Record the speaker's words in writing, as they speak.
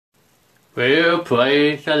Well,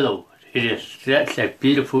 praise the Lord. It is such a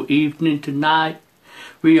beautiful evening tonight.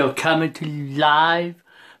 We are coming to you live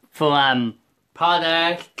from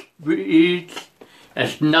Potash Ridge.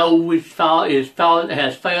 Snow has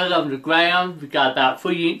fallen on the ground. We got about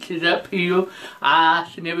 3 inches up here.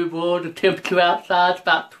 Ice and everywhere. The temperature outside is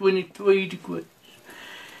about 23 degrees.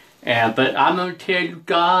 But I'm going to tell you,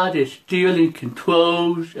 God is still in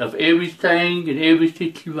control of everything and every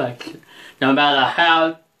situation. No matter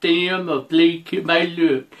how dim or bleak it may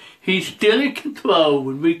look, He's still in control,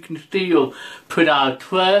 and we can still put our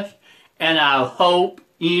trust and our hope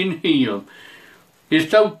in Him. It's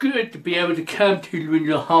so good to be able to come to you in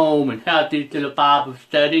your home and have these little Bible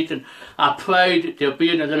studies, and I pray that they'll be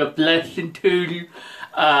a little blessing to you,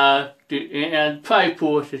 and pray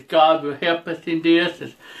for us that God will help us in this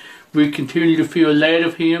as we continue to feel led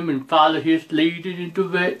of Him and follow His leading and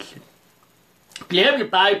direction. If you have your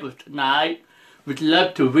Bibles tonight, we'd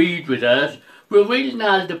love to read with us. We're reading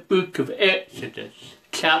out of the book of Exodus,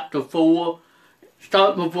 chapter 4,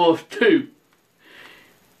 starting with verse 2.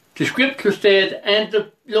 The scripture says, "And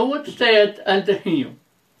the Lord said unto him,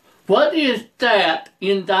 What is that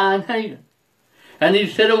in thine hand? And he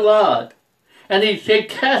said, A rod. And he said,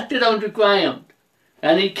 Cast it on the ground.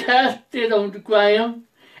 And he cast it on the ground,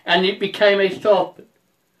 and it became a serpent.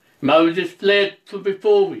 Moses fled from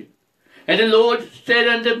before him. And the Lord said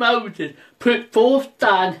unto Moses, Put forth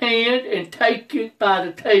thine hand, and take it by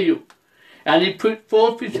the tail. And he put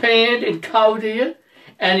forth his hand, and caught it,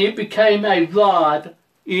 and it became a rod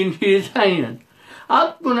in his hand."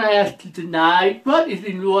 I'm going to ask you tonight, what is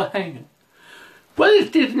in your hand? What is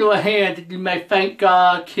this in your hand that you may think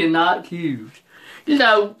God cannot use? You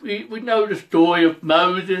know, we know the story of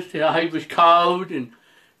Moses, how he was called, and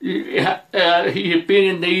he had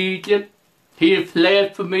been in Egypt. He had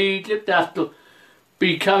fled from Egypt after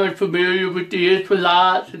becoming familiar with the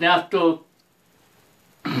Israelites, and after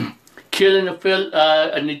killing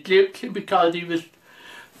an Egyptian because he was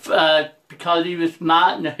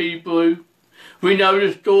smart in Hebrew. We know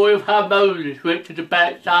the story of how Moses went to the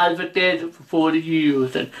backside of the desert for 40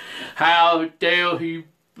 years, and how there he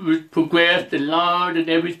was progressed and learned and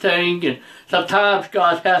everything. And sometimes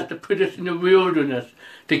God has to put us in the wilderness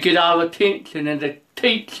to get our attention and to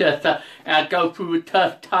teach us and go through a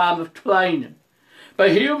tough time of training.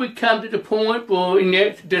 But here we come to the point where in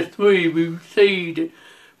Exodus 3 we see that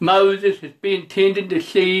Moses has been tending the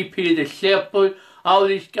sheep. He is a shepherd. All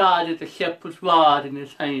he's got is a shepherd's rod in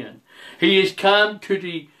his hand. He has come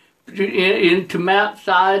into Mount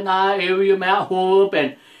Sinai area, Mount Horeb,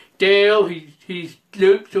 and there he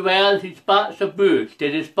looks around, he spots a bush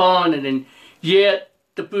that is burning, and yet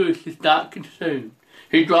the bush is not consumed.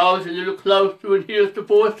 He draws a little closer and hears the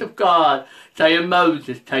voice of God saying,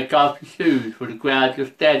 "Moses, take off your shoes, for the ground you're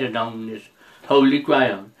standing on is holy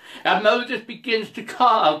ground." And God begins to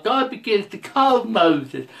call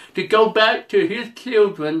Moses to go back to his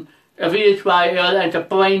children of Israel and to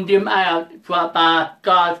bring them out by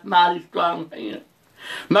God's mighty strong hand.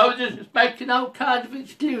 Moses is making all kinds of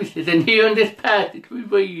excuses, and here in this passage we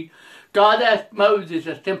read, God asked Moses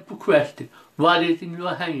a simple question: what is in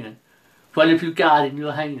your hand? What have you got in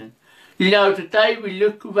your hand? You know, today we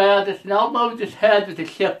look around us and all Moses had was a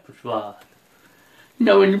shepherd's rod. You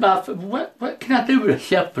know, in my what can I do with a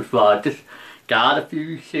shepherd's rod? Just got a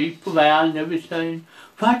few sheep around and everything.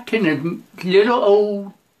 What can a little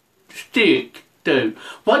old stick do?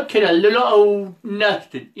 What can a little old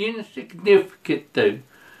nothing, insignificant do?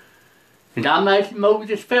 And I imagine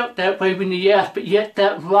Moses felt that way when he asked, but yet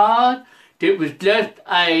that rod that was just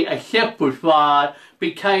a shepherd's rod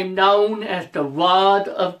became known as the rod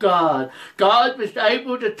of God. God was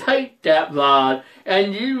able to take that rod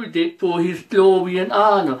and use it for His glory and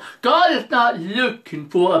honor. God is not looking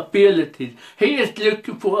for abilities. He is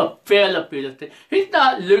looking for availability. He's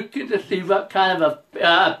not looking to see what kind of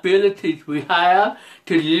abilities we have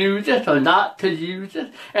to use us or not to use us.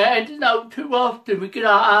 And you know, too often we get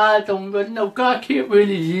our eyes on, well, no, God can't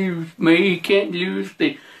really use me. He can't use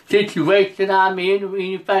the situation I'm in or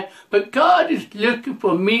anything. But God is looking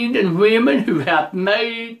for men and women who have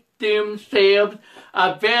made themselves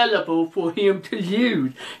available for Him to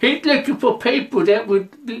use. He's looking for people that would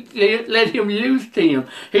let Him use them.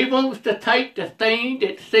 He wants to take the thing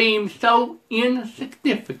that seems so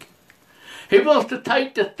insignificant. He wants to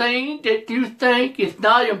take the thing that you think is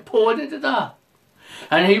not important at all,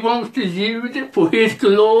 and He wants to use it for His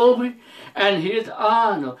glory and His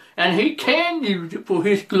honor. And He can use it for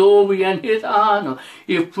His glory and His honor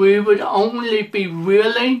if we would only be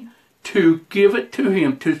willing to give it to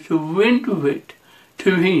Him, to surrender it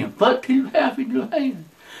to Him. What do you have in your hand?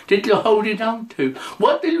 that you're holding on to?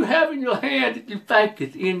 What do you have in your hand that you think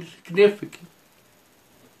is insignificant?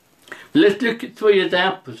 Let's look at 3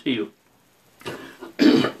 examples here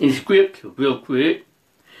in Scripture real quick.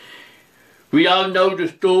 We all know the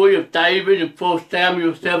story of David in 1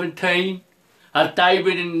 Samuel 17, of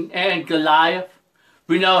David and Goliath.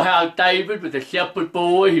 We know how David was a shepherd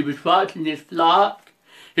boy. He was watching his flock.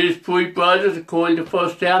 His 3 brothers, according to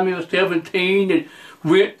 1 Samuel 17, and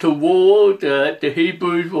went to war. The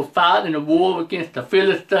Hebrews were fighting a war against the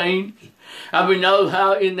Philistines. And we know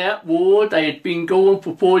how in that war they had been going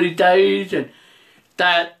for 40 days, and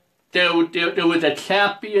that there was a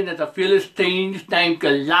champion of the Philistines named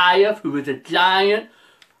Goliath, who was a giant,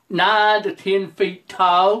 9 to 10 feet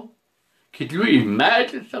tall. Could you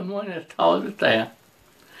imagine someone as tall as that?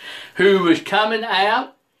 Who was coming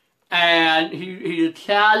out, and he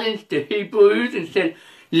challenged the Hebrews and said,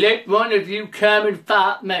 let one of you come and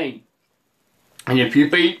fight me. And if you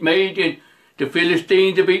beat me, then the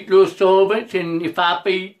Philistines will beat your servants, and if I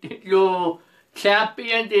beat your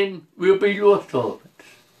champion, then we'll be your servants.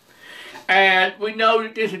 And we know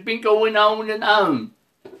that this has been going on and on.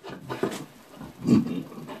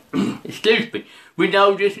 Excuse me. We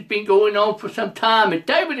know this has been going on for some time, and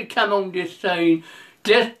David had come on this scene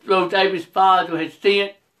just though David's father had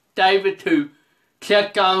sent David to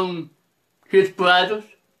check on his brothers.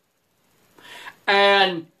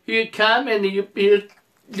 And he had come and he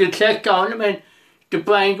to check on them and to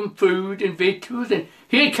bring them food and victuals. And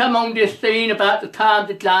he had come on this scene about the time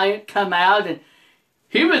the giant come out, and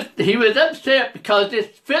he was upset because this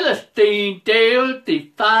Philistine dared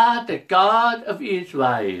defy the God of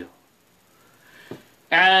Israel.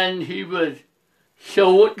 And he was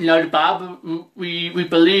short, you know, the Bible, we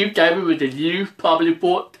believe David was a youth, probably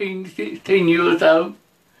 14, 16 years old.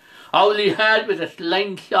 All he had was a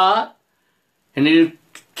slingshot, and he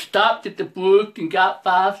stopped at the brook and got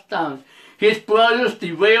 5 stones. His brothers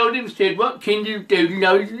derailed him, said, what can you do? You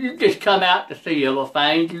know, you just come out to see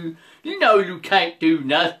everything. You know you can't do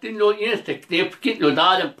nothing. You're insignificant. You're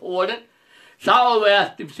not important. Saul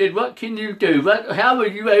asked him, said, what can you do? How are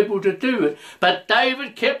you able to do it? But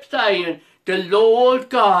David kept saying, the Lord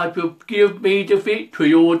God will give me the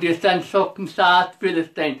victory over this uncircumcised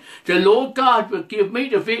Philistine. The Lord God will give me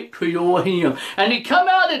the victory over him. And he come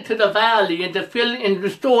out into the valley, and the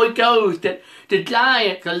story goes that the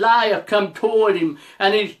giant Goliath come toward him,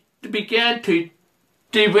 and he began to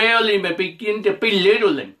derail him and begin to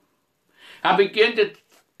belittle him. I began to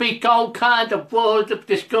speak all kinds of words of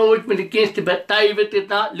discouragement against him, but David did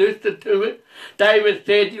not listen to it. David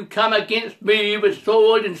said, you come against me with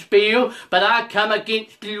sword and spear, but I come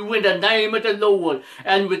against you in the name of the Lord.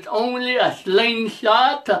 And with only a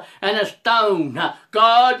slingshot and a stone,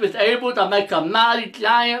 God was able to make a mighty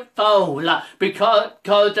giant fall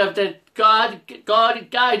because of the God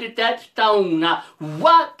guided that stone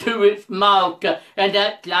right to its mark, and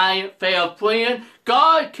that giant fell. Friend,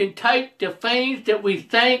 God can take the things that we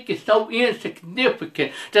think is so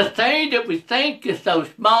insignificant, the thing that we think is so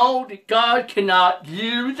small that God cannot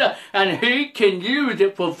use, and He can use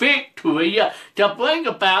it for victory, to bring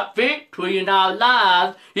about victory in our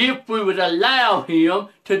lives if we would allow Him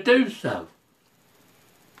to do so.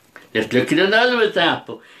 Let's look at another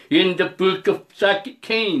example. In the book of 2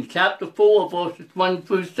 Kings, chapter 4, verses 1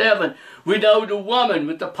 through 7, we know the woman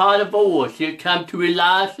with the pot of oil. She had come to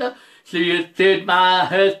Elisha. She had said, my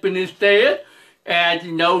husband is dead, and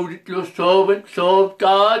you know that your servant served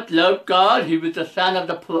God, loved God. He was the son of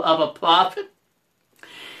a prophet.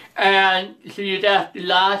 And she had asked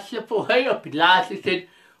Elisha for help. Elisha said,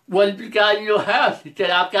 what have you got in your house? He said,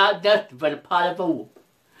 I've got nothing but a pot of oil.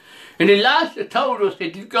 And Elisha told her,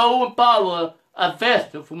 said, you go and borrow a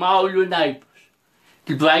vessel from all your neighbors.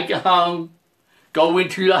 You bring it home, go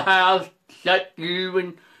into your house, shut you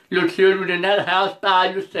and your children in that house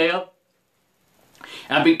by yourself,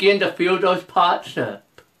 and begin to fill those pots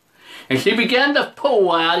up. And she began to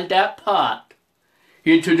pour out of that pot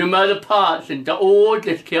into the other pots, and the oil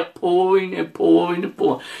just kept pouring and pouring and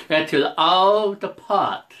pouring until all the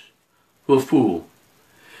pots were full.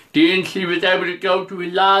 Then she was able to go to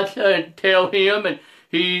Elisha and tell him, and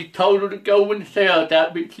he told her to go and sell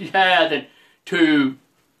that which she had, and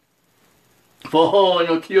for her and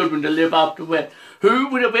her children to live off the rest. Who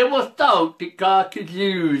would have ever thought that God could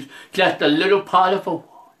use just a little pot of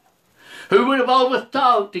oil? Who would have ever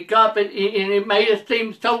thought that God, and it made it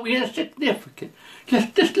seem so insignificant?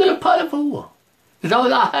 Just this little pot of oil. It's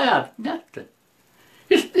all I have. Nothing.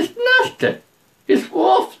 It's nothing. It's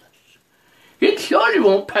worthless. It surely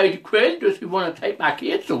won't pay the creditors who want to take my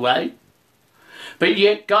kids away. But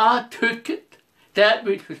yet God took it, that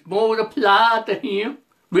which was multiplied to him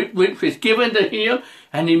which was given to him,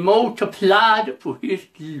 and he multiplied it for his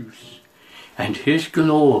use and his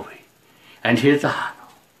glory and his honor.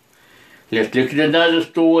 Let's look at another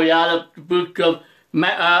story out of the book of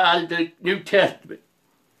out of the New Testament.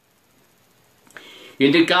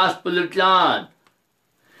 In the Gospel of John,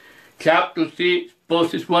 chapter 6,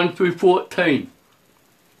 verses 1 through 14.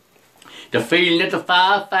 The feeding of the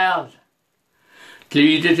 5,000.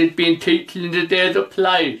 Jesus had been teaching in the desert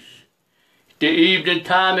place. The evening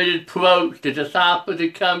time had approached. The disciples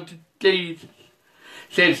had come to Jesus.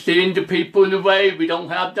 Said, send the people away. We don't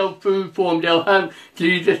have no food for them. They're hungry.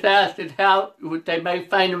 Jesus asked them how they may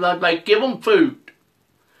find them. Like, give them food.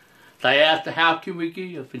 They asked her, how can we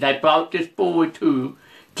give? And they brought this boy to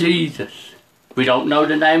Jesus. We don't know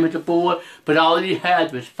the name of the boy, but all he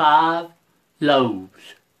had was 5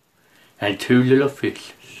 loaves and 2 little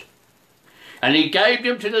fishes. And he gave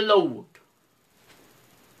them to the Lord.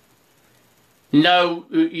 Now,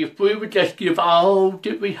 if we would just give all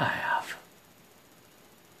that we have,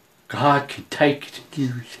 God can take it and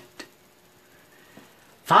use it.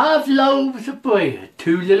 5 loaves of bread,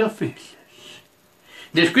 2 little fishes.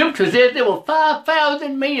 The scripture says there were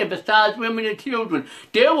 5,000 men besides women and children.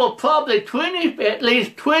 There were probably at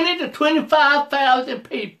least 20 to 25,000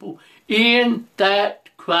 people in that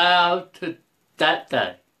crowd that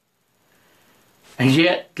day. And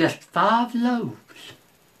yet just 5 loaves,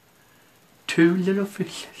 2 little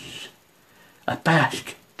fishes, a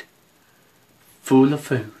basket full of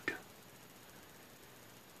food.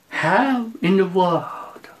 How in the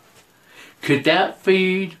world could that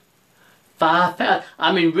feed 5,000?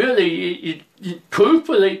 I mean, really,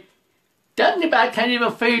 truthfully, doesn't about can't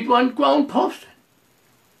even feed one grown person.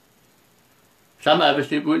 Some of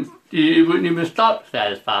us, it wouldn't even stop to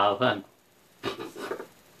satisfy our hunger.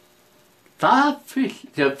 5 fish,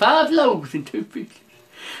 5 loaves and 2 fishes.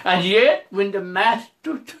 And yet, when the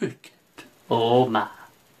master took it, oh my.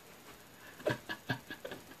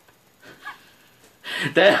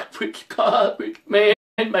 That which man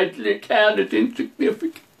may count as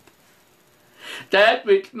insignificant, that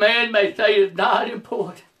which man may say is not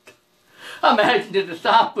important. Imagine the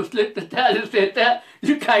disciples looked at that and said, that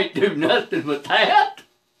you can't do nothing with that.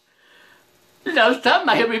 You know, some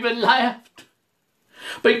may have even laughed.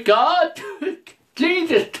 But God took it,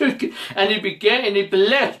 Jesus took it, and he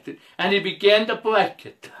blessed it, and he began to break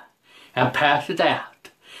it and pass it out.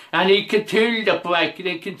 And he continued to break it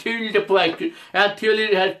and continued to break it until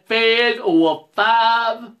it had fed over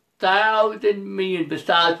 5,000 men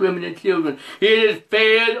besides women and children. It has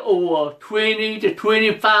fed over 20 to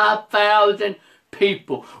 25,000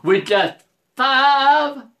 people with just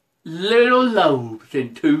 5 little loaves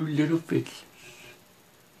and 2 little fishes.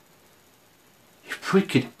 If we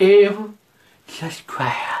could ever just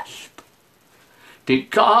grasp that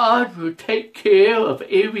God will take care of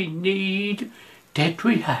every need that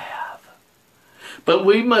we have. But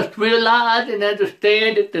we must realize and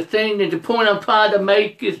understand that the point I'm trying to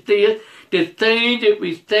make is this: the thing that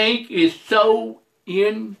we think is so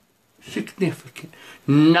insignificant,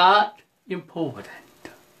 not important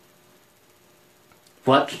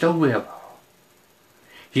whatsoever,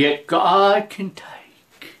 yet God can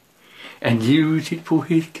take and use it for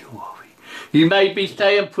his glory. You may be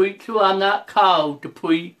saying, preacher, I'm not called to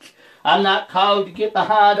preach. I'm not called to get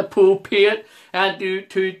behind a pulpit and to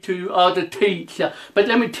teach. But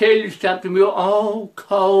let me tell you something, we're all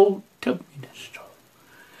called to minister.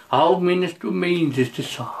 All minister means is to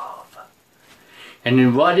serve. And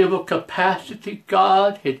in whatever capacity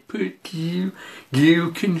God has put you, you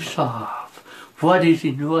can serve. What is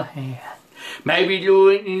in your hand? Maybe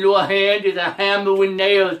in your hand is a hammer with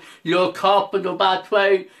nails. You're a carpenter by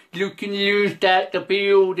trade. You can use that to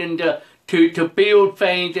build and to build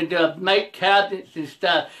things and to make cabinets and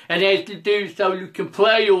stuff. And as you do so, you can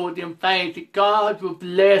pray all them things that God will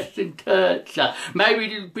bless and touch. Maybe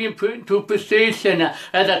you've been put into a position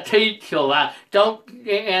as a teacher,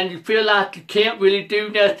 and you feel like you can't really do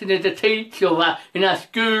nothing as a teacher in a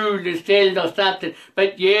school instead or something.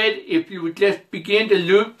 But yet, if you would just begin to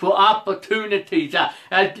look for opportunities,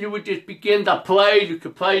 as you would just begin to pray, you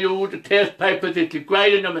could pray all the test papers that you're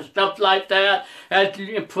grading them and stuff like that, as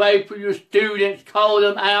you pray for your students, call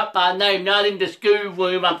them out by name, not in the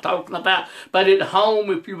schoolroom I'm talking about, but at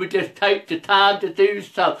home if you would just take the time to do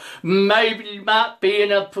so. Maybe you might be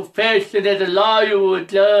in a profession as a lawyer or a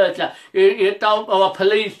judge, or a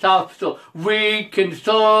police officer. We can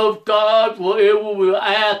serve God wherever we're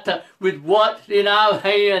at with what's in our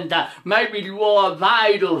hand. Maybe you are a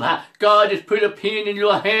writer. God has put a pen in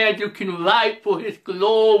your hand. You can write for his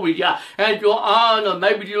glory and your honor.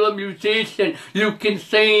 Maybe you're a musician. You can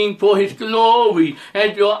sing for His glory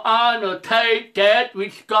and your honor. Take that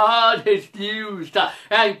which God has used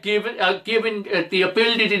and given the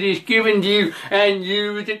ability that He's given you and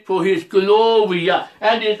use it for His glory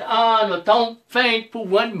and His honor. Don't think for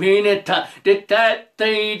 1 minute that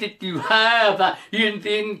thing that you have is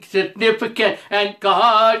insignificant and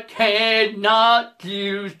God cannot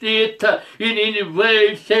use it in any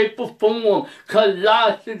way, shape, or form.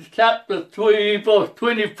 Colossians chapter 3 verse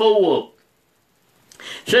 24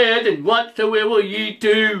 says, and whatsoever ye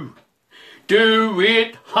do, do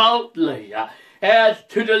it heartily as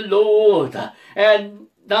to the Lord and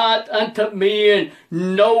not unto men,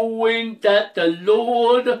 knowing that of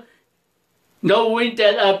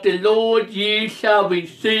the Lord ye shall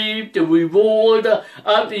receive the reward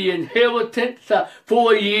of the inheritance,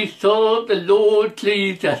 for ye serve the Lord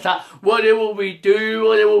Jesus. Whatever we do,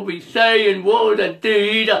 whatever we say in word and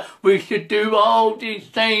deed, we should do all these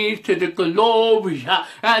things to the glory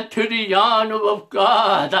and to the honor of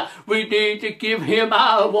God. We need to give Him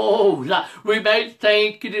our all. We may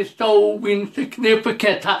think it is so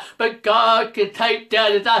insignificant, but God can take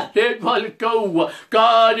that, as I said a while ago.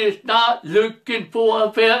 God is not looking for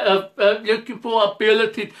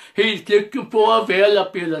ability. He's looking for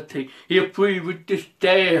availability. If we would just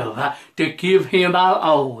dare to give Him our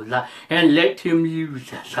all and let Him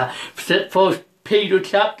use us. 1 Peter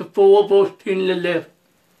chapter 4 verse 10 and 11.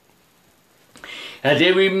 As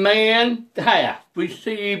every man hath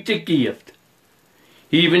received a gift,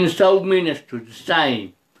 even so minister the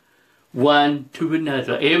same one to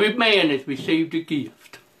another. Every man has received a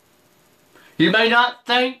gift. You may not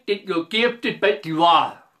think that you're gifted, but you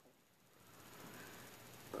are.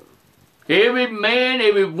 Every man,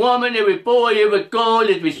 every woman, every boy, every girl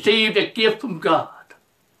has received a gift from God.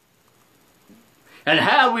 And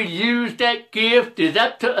how we use that gift is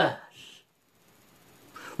up to us.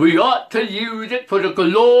 We ought to use it for the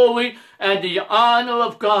glory and the honor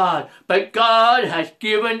of God. But God has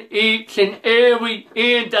given each and every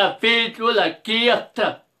individual a gift.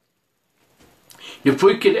 If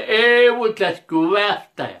we could ever just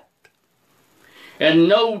grasp that and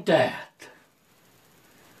know that,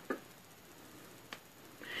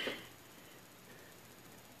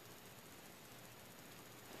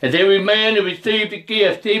 as every man who received a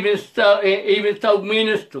gift, even so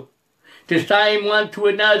minister the same one to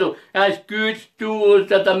another as good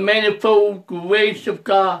stewards of the manifold grace of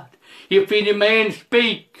God. If any man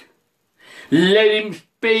speak, let him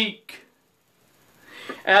speak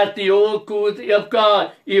as the oracles of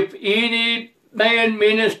God. If any man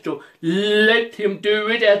minister, let him do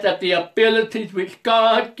it as of the abilities which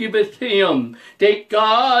God giveth him, that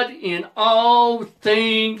God in all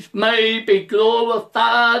things may be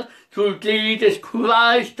glorified through Jesus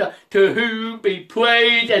Christ, to whom be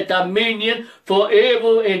praise and dominion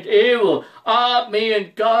forever and ever.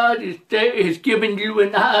 Amen. God is giving you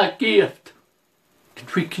and I a gift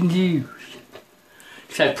that we can use.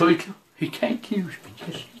 Say, preacher, He can't use me.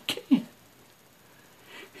 Yes, He can.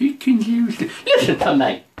 He can use it. Listen to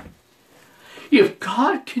me. If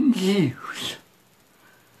God can use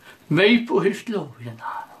me for His glory and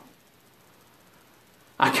honor,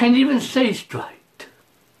 I can't even see straight.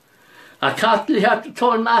 I constantly have to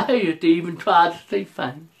turn my head to even try to see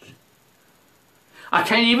things. I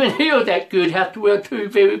can't even hear that good, have to wear 2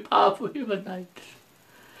 very powerful hearing aids.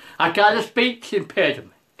 I got a speech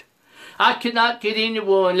impediment. I cannot get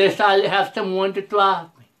anywhere unless I have someone to drive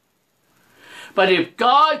me. But if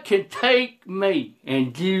God can take me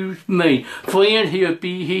and use me, friend,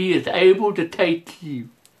 He is able to take you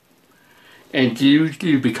and use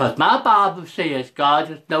you, because my Bible says God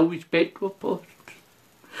has no respect for persons.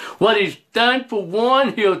 What He's done for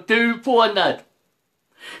one, He'll do for another.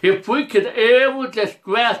 If we could ever just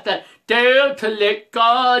grasp that, dare to let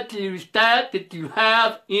God use that you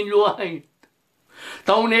have in your hand.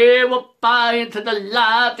 Don't ever buy into the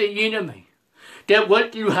lie of the enemy that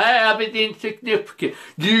what you have is insignificant.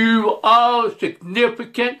 You are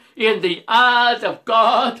significant in the eyes of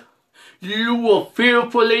God. You were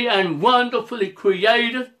fearfully and wonderfully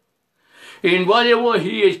created. In whatever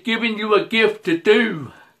He has given you a gift to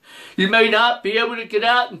do, you may not be able to get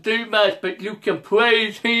out and do much, but you can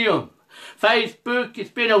praise Him. Facebook has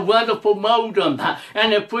been a wonderful modem,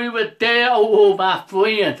 and if we were there, oh my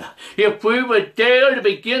friend, if we were there to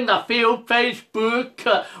begin to fill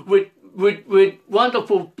Facebook with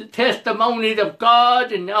wonderful testimonies of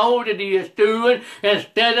God and all that He is doing,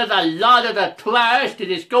 instead of a lot of the trash that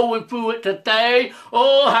is going through it today,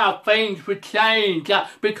 oh, how things would change,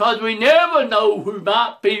 because we never know who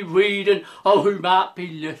might be reading or who might be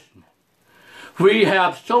listening. We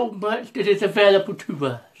have so much that is available to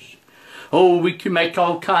us. Oh, we can make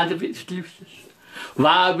all kinds of excuses.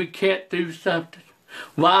 why we can't do something,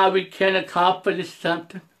 why we can't accomplish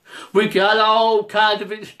something. We got all kinds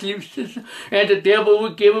of excuses, and the devil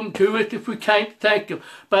will give them to us if we can't think them.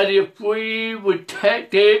 But if we would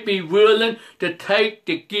be willing to take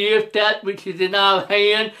the gift, that which is in our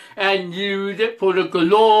hand, and use it for the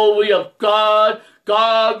glory of God,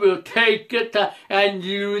 God will take it and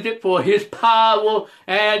use it for His power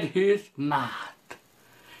and His might.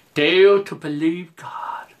 Dare to believe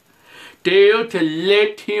God. Dare to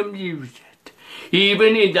let Him use it,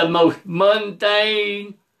 even in the most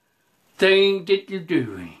mundane thing that you're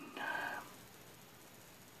doing.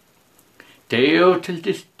 Dare to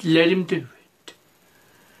just let Him do it.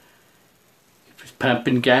 If it's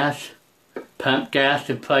pumping gas, pump gas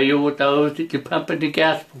and pray over those that you're pumping the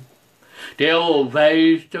gas for. There are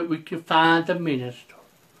ways that we can find a minister.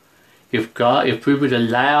 If we would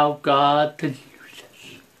allow God to use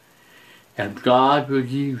us, and God will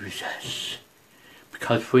use us,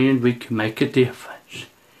 because friend, we can make a difference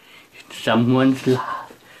in someone's life.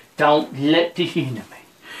 Don't let the enemy,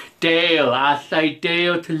 I say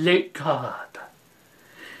dare to let God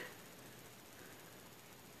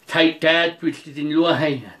take that which is in your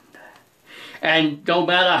hand. And no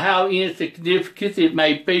matter how insignificant it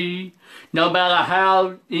may be, no matter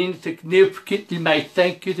how insignificant you may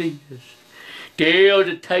think it is, dare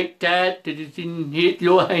to take that is in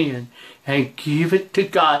your hand and give it to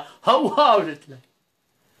God wholeheartedly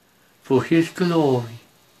for His glory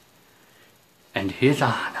and His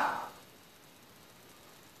honor.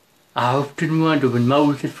 I often wonder when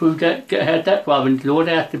Moses had that problem, the Lord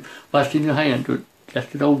asked him, what's in your hand?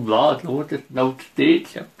 Just an old rod, Lord, just an old stick,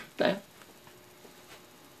 that.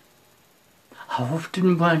 I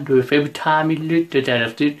often wonder if every time he looked at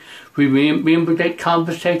that, if we remember that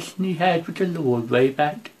conversation he had with the Lord way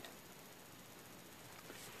back.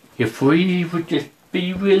 If we would just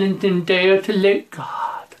be willing and dare to let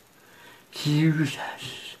God use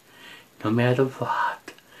us, no matter what.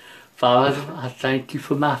 Father, I thank You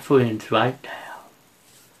for my friends right now.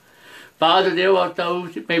 Father, there are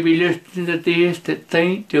those that may be listening to this that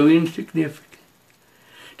think they're insignificant.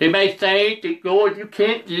 They may think that, Lord, You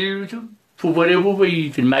can't use them for whatever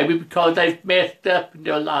reason. Maybe because they've messed up in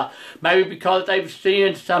their life. Maybe because they've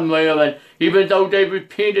sinned somewhere, and even though they've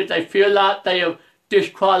repented, they feel like they are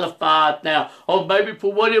disqualified now. Or maybe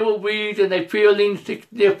for whatever reason they feel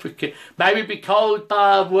insignificant. Maybe because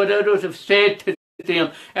by what others have said to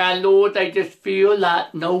them, and Lord, they just feel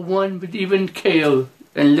like no one would even care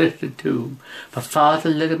and listen to them. But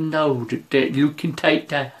Father, let them know that You can take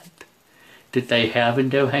that they have in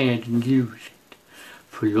their hand and use it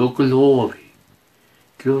for Your glory,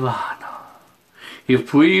 Your honor.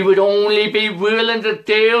 If we would only be willing to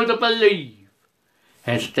dare to believe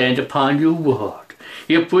and stand upon Your word,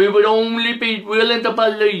 if we would only be willing to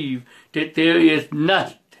believe that there is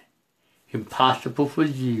nothing impossible for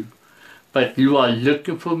You, but You are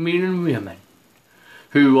looking for men and women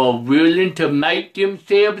who are willing to make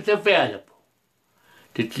themselves available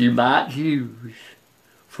that You might use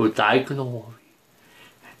for Thy glory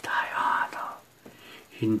and Thy honor.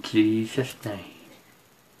 In Jesus' name,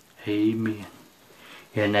 amen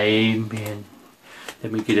and amen.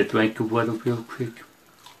 Let me get a drink of water real quick.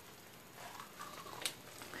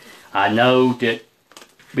 I know that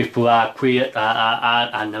before I quit,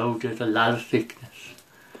 I know there's a lot of sickness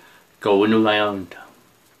going around.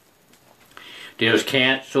 There's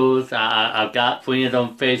cancers. I've got friends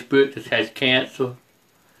on Facebook that has cancer,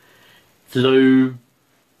 flu,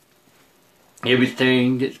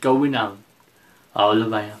 everything that's going on all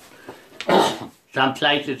around. Some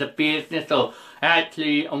places of business are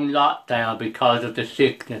actually on lockdown because of the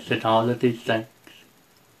sickness and all of these things.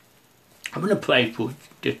 I'm going to pray for you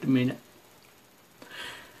just a minute.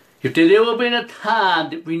 If there's ever been a time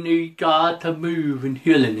that we need God to move in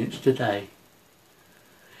healing, it's today.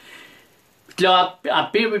 So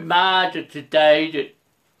I've been reminded today that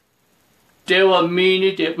there are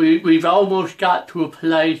many that we've almost got to a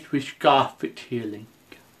place we scoff at healing.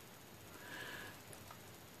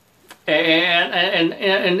 And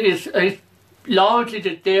it's largely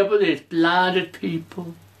the devil has blinded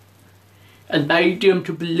people and made them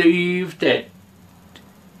to believe that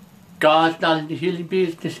God's not in the healing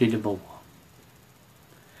business anymore.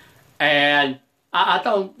 And I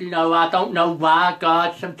don't know why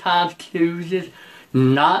God sometimes chooses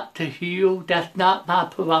not to heal. That's not my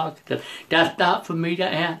prerogative. That's not for me to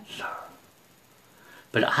answer.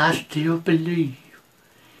 But I still believe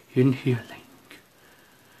in healing.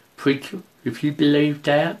 Preacher, if you believe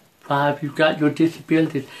that, why have you got your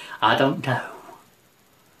disabilities? I don't know.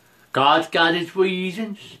 God's got His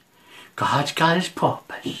reasons. God's got His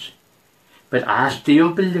purpose. But I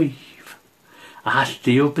still believe. I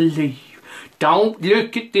still believe. Don't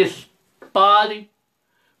look at this body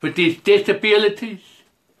with these disabilities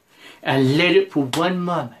and let it for one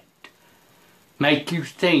moment make you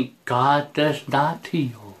think God does not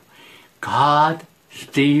heal. God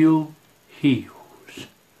still heals.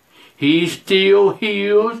 He still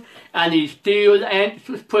heals, and He still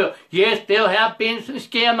answers prayer. Yes, there have been some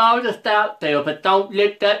scam artists out there, but don't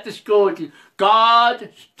let that discourage you. God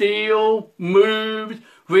still moves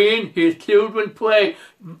when His children pray.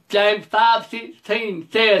 James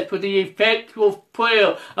 5:16 says, for the effectual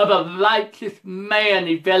prayer of a righteous man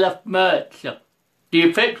availeth much. The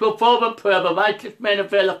effectual fervent prayer of a righteous man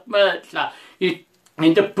availeth much.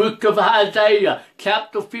 In the book of Isaiah,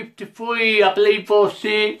 chapter 53, I believe verse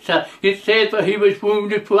 6, it says, for He was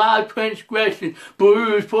wounded for our transgressions,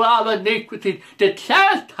 bruised for our iniquities. The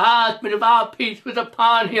chastisement of our peace was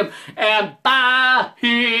upon Him, and by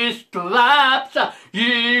His stripes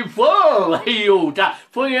ye were healed.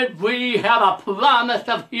 Friend, we have a promise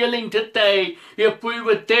of healing today. If we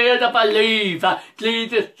were there to believe,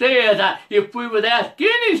 Jesus said, if we would ask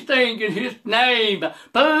anything in His name,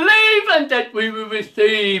 believing that we will receive,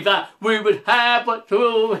 we would have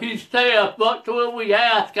whatsoever He saith, whatsoever we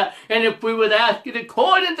ask. And if we would ask it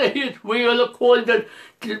according to His will, according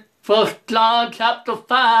to 1 John chapter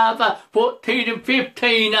 5, 14 and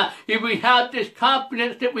 15, if we have this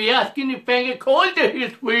confidence that we ask anything according to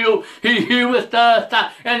His will, He healeth us.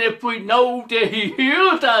 And if we know that He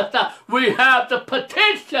heals us, we have the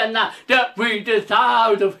petition that we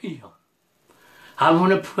desire of Him. I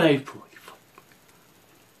want to pray for you.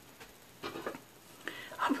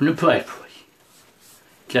 I'm going to pray for you.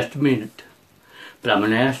 Just a minute. But I'm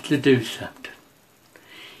going to ask you to do something.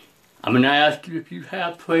 I'm going to ask you if you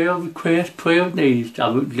have prayer requests, prayer needs. I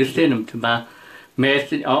will just send them to my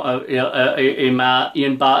message in my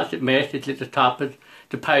inbox. The message at the top of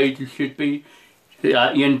the page. You should be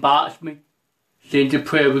inbox me. Send your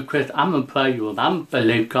prayer requests. I'm going to pray you. I'm going to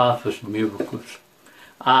believe God for some miracles.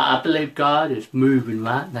 I believe God is moving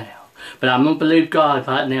right now. But I'm going to believe God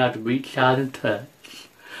right now to reach out and touch.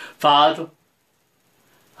 Father,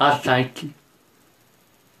 I thank you.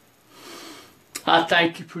 I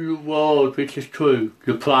thank you for your word, which is true,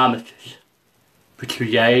 your promises, which are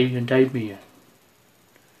yea and amen.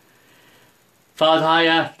 Father, I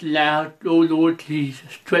ask now, O Lord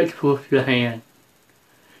Jesus, stretch forth your hand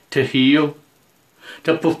to heal,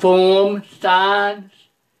 to perform signs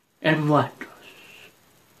and wonders.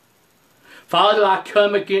 Father, I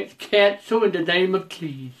come against cancer in the name of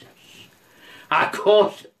Jesus. I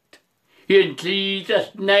curse it in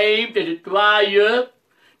Jesus' name, that it dry up,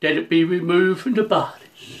 that it be removed from the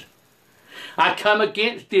bodies. I come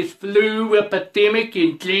against this flu epidemic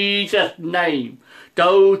in Jesus' name.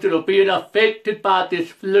 Those that are being affected by this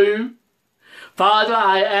flu, Father,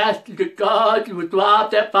 I ask you that God, you would drive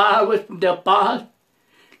that virus from their body.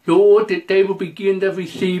 Lord, that they will begin to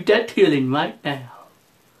receive that healing right now.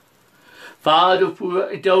 Father,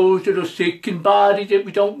 for those that are sick in body that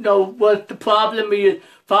we don't know what the problem is,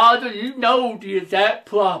 Father, you know the exact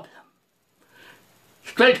problem.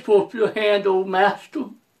 Stretch forth your hand, O Master.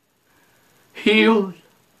 Heal,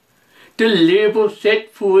 deliver,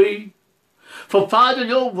 set free. For Father,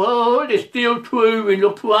 your word is still true and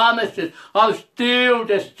your promises are still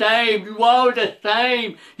the same. You are the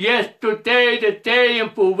same yesterday, today,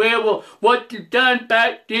 and forever. What you've done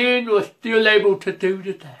back then, you're still able to do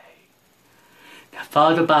today. Now,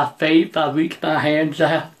 Father, by faith, I reach my hands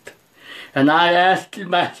out, and I ask you,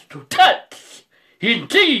 Master, touch in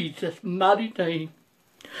Jesus' mighty name.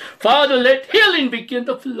 Father, let healing begin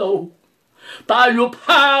to flow by your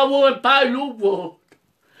power and by your word.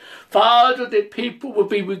 Father, that people will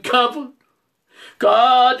be recovered.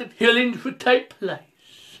 God, that healings will take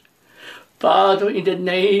place. Father, in the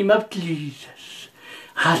name of Jesus,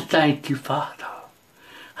 I thank you, Father.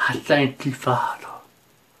 I thank you, Father.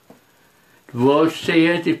 The word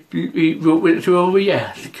says, if we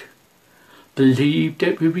ask, believe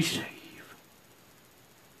that we receive.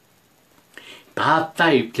 By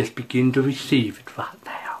faith, just begin to receive it right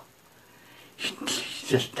now. In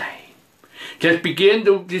Jesus' name. Just begin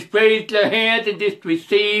to just raise your hands and just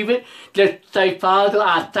receive it. Just say, Father,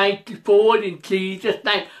 I thank you for it in Jesus'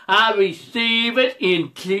 name. I receive it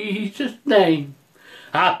in Jesus' name.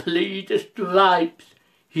 I plead the stripes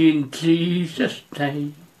in Jesus'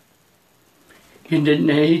 name. In the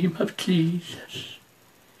name of Jesus.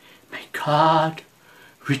 May God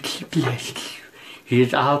richly bless you.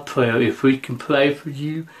 Here's our prayer. If we can pray for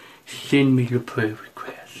you, send me your prayer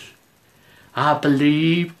requests. I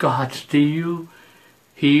believe God still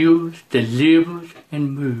heals, delivers,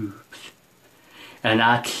 and moves. And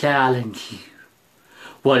I challenge you.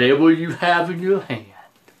 whatever you have in your hand,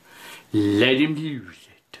 let him use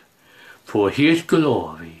it for his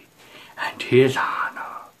glory and his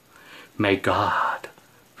honor. May God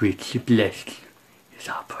richly bless you, is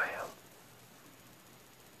our prayer.